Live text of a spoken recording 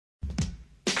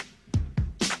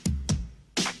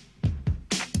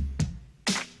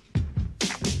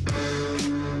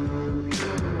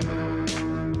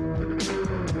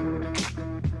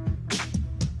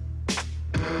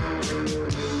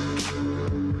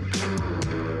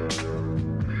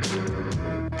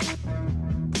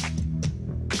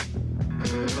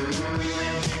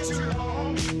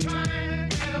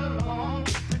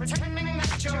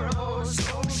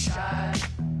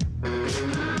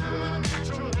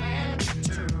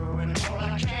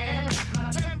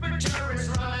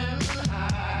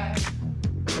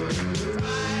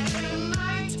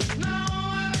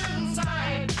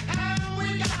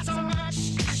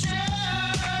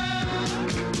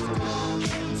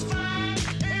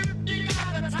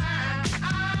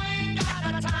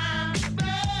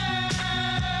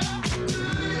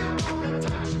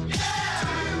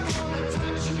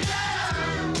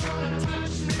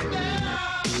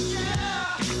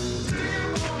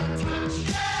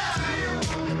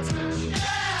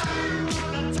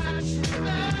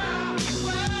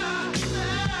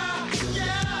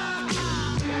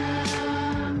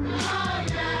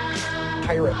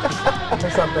pirate or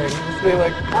something. Just be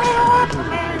like,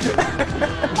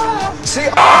 see.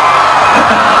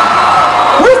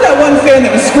 Where's that one fan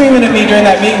that was screaming at me during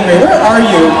that meet and greet? Where are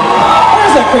you?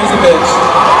 Where's that crazy bitch?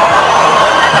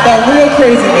 That real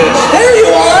crazy bitch. There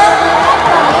you are!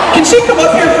 Can she come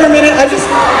up here for a minute? Can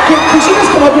she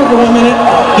just come up here for 1 minute?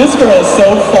 This girl is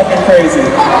so fucking crazy.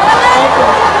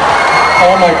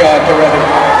 Oh my god, get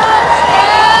ready.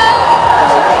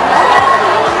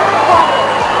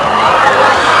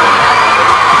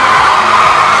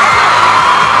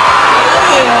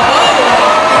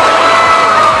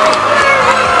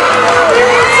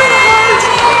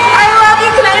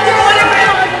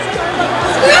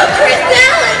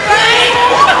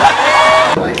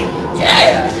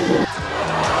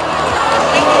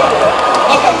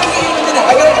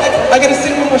 I gotta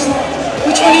sing one more song.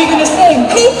 Which one are you gonna sing?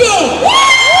 Cuckoo!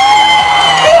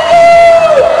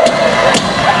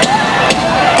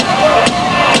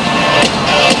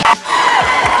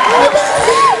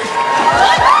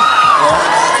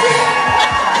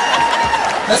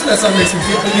 That's what that song makes me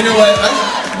feel. But you know what?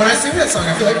 When I sing that song,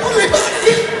 I feel like, oh my god!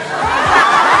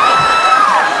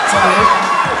 Is that weird?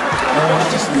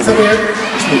 Is that weird?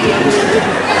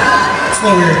 It's a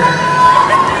little weird.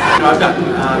 I've got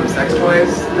sex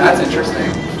toys. That's interesting.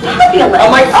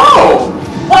 I'm like, oh,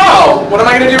 wow. What am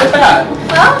I gonna do with that?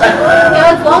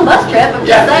 Well, it's a long bus trip. I'm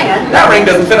just saying. That ring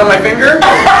doesn't fit on my finger.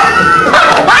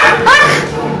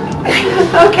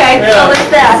 Okay, so there's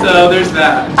that. So there's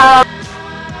that.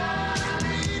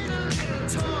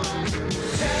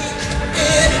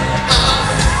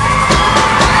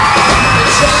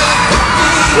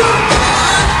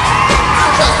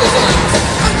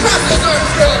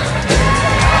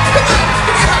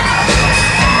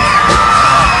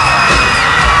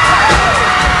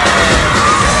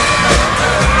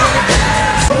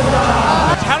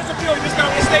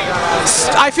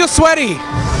 I feel sweaty.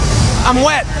 I'm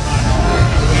wet.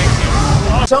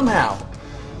 Somehow.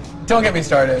 Don't get me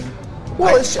started.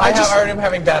 Well, I already am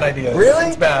having bad ideas. Really?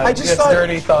 It's bad. I just it's thought,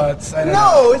 dirty thoughts. I don't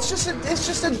know. No, it's just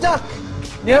a duck.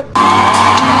 Yep.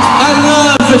 I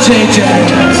love the JJ.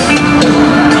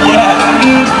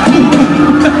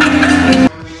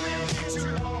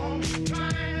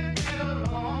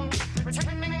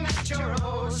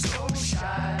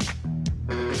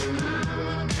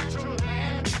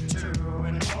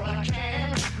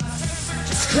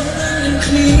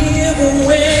 Clear, but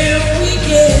when we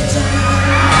get down,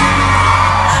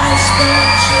 I start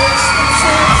just to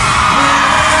touch my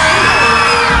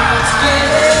eyes.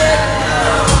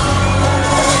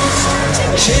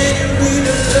 Can you read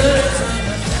the love?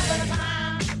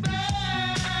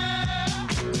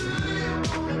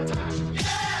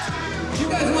 You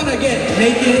guys want to get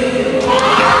naked?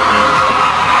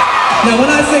 Now,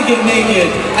 when I say get naked,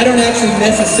 I don't actually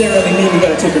necessarily mean you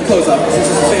gotta take your clothes off because this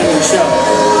is a family show.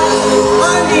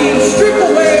 I mean, strip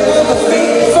away all the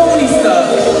fake, phony stuff,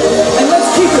 and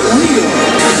let's keep it real.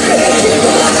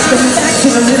 Come back to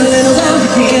the middle and around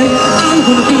again. I'm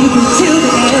gonna be here till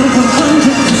the end, 100%.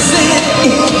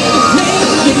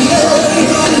 Make it go.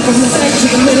 Come back to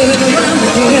the middle and around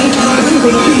again. I'm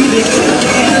gonna be there till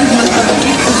the end,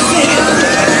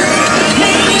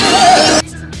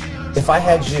 100%. If I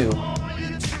had you,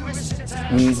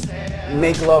 we'd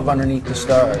make love underneath the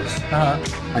stars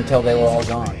until they were all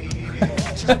gone.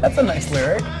 That's a nice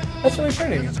lyric. That's really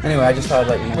pretty. Anyway, I just thought I'd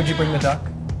let you know. Would you bring the duck?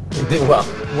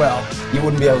 Well, you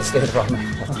wouldn't be able to stay there all night.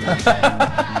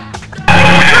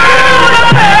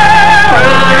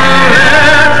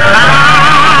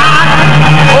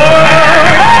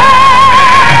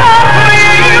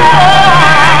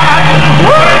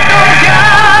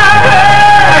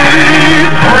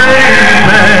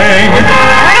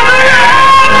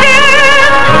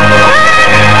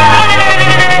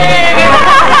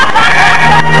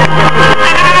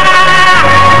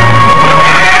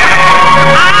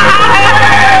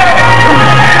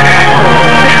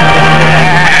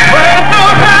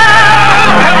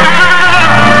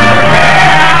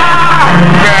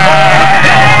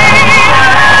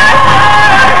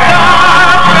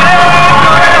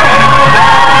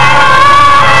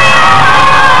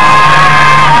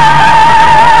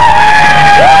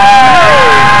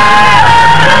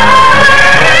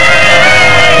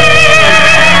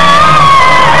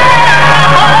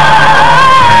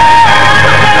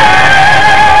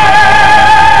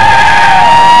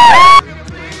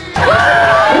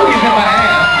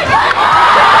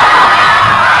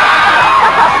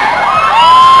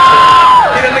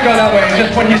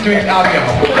 When he's doing audio.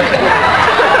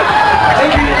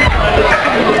 Thank you.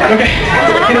 Okay.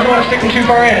 He doesn't want to stick him too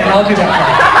far in, and I'll do that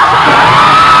part.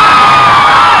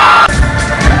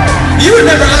 You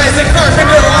remember Isaac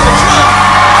Carpenter on the drum.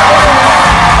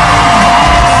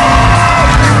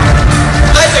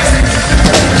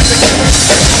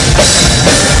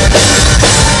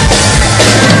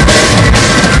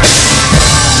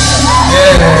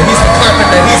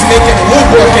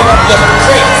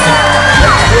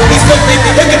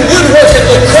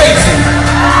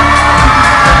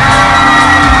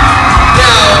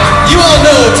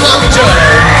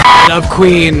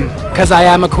 queen, because I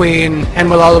am a queen and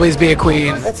will always be a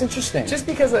queen. That's interesting. Just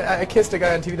because I kissed a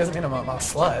guy on TV doesn't mean I'm a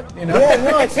slut, you know? Yeah,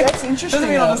 no, that's interesting. Doesn't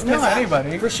mean I'll just kiss No,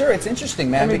 anybody. For sure, it's interesting,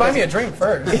 man. I mean, buy me a drink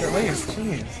first, at least.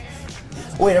 Jeez.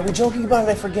 Wait, are we joking about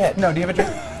it? I forget. No, do you have a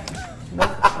drink? No?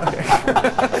 Okay.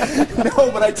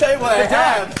 No, but I tell you what I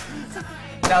have.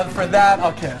 Now for that,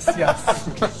 I'll kiss, yes.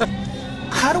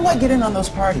 How do I get in on those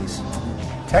parties?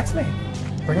 Text me.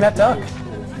 Bring that duck.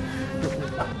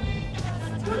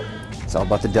 It's all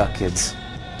about the duck, kids.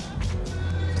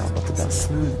 It's all about the duck.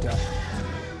 Smooth duck.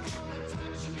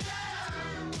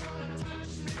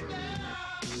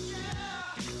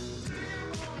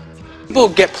 People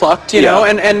get plucked, you know,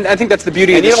 and I think that's the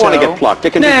beauty of the show. And you don't want to get plucked.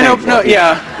 It can be painful. No,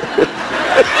 yeah.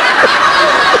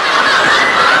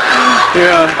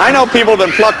 Yeah. I know people that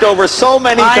plucked over so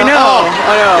many times.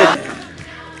 I know.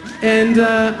 And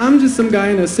I'm just some guy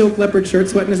in a silk leopard shirt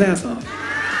sweating his ass off.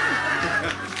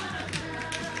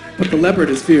 But the leopard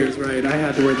is fierce, right? I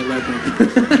had to wear the leopard.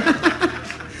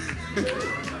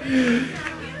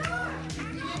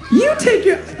 You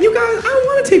guys, I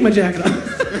want to take my jacket off.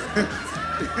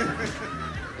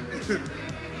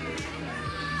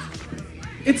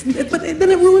 But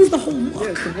then it ruins the whole look. Yeah,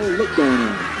 it's the whole look going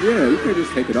on. Yeah, you can't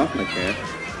just take it off like that.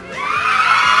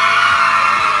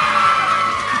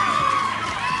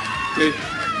 See?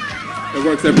 It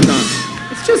works every time.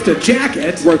 It's just a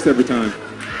jacket. It works every time.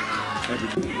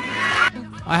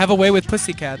 I have a way with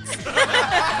pussycats. I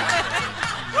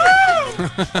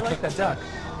like that duck.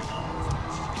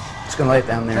 Just gonna lay it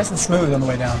down there. Nice and smooth on the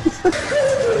way down.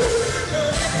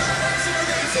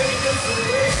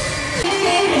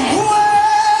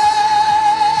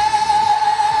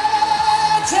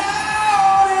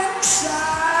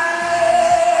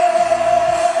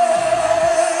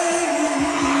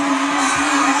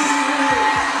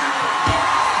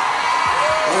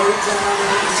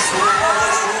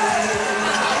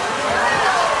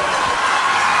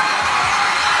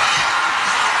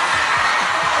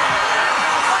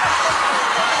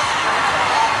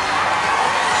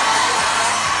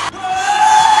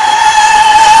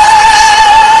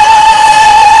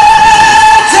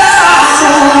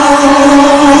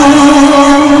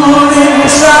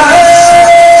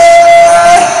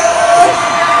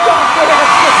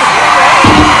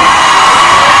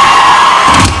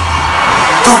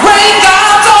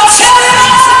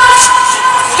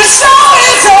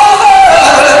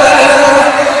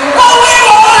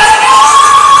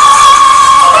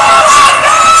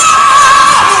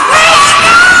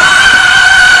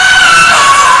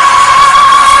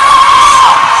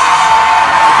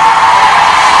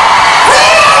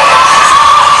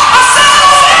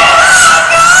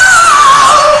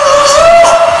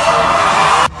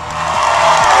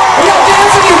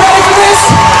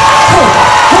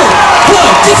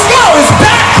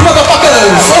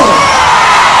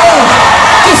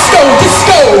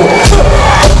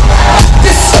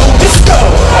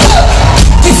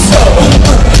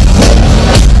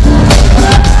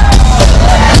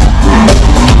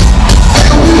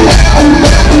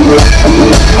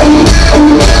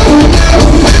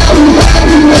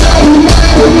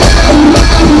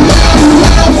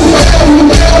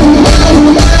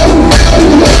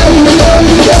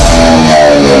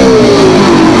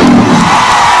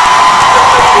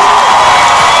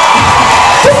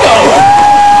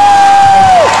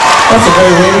 That's a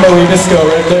very rainbowy disco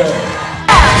right there.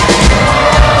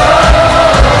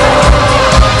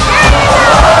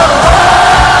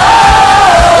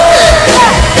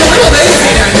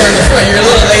 You're a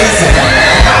little lazy.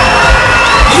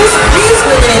 He's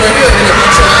moving over here in the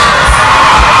beach.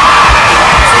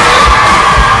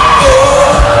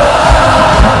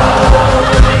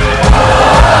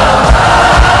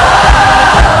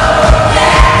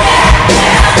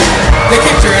 They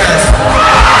kicked your ass.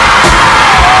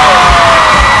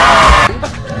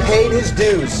 Paid his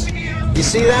dues. You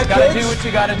see that, Gotta kids? do what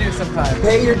you gotta do sometimes.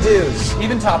 Pay your dues.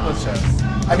 Even topless shows.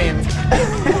 I mean,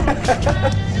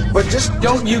 But just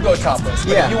don't you go topless.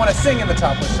 But Yeah. if you want to sing in the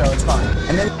topless show, it's fine.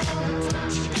 and then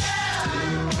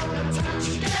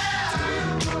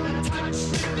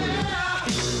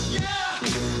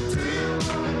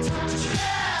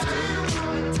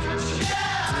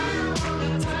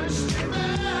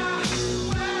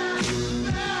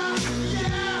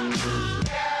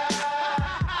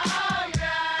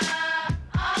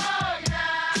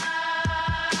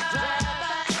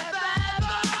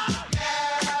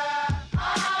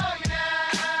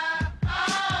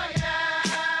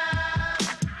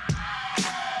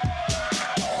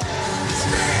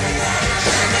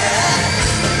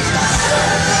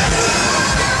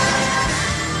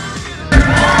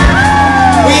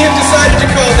We have decided to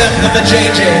call them the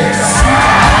JJs.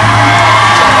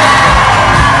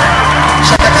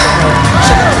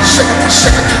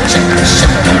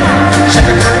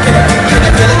 Can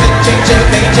I feel it?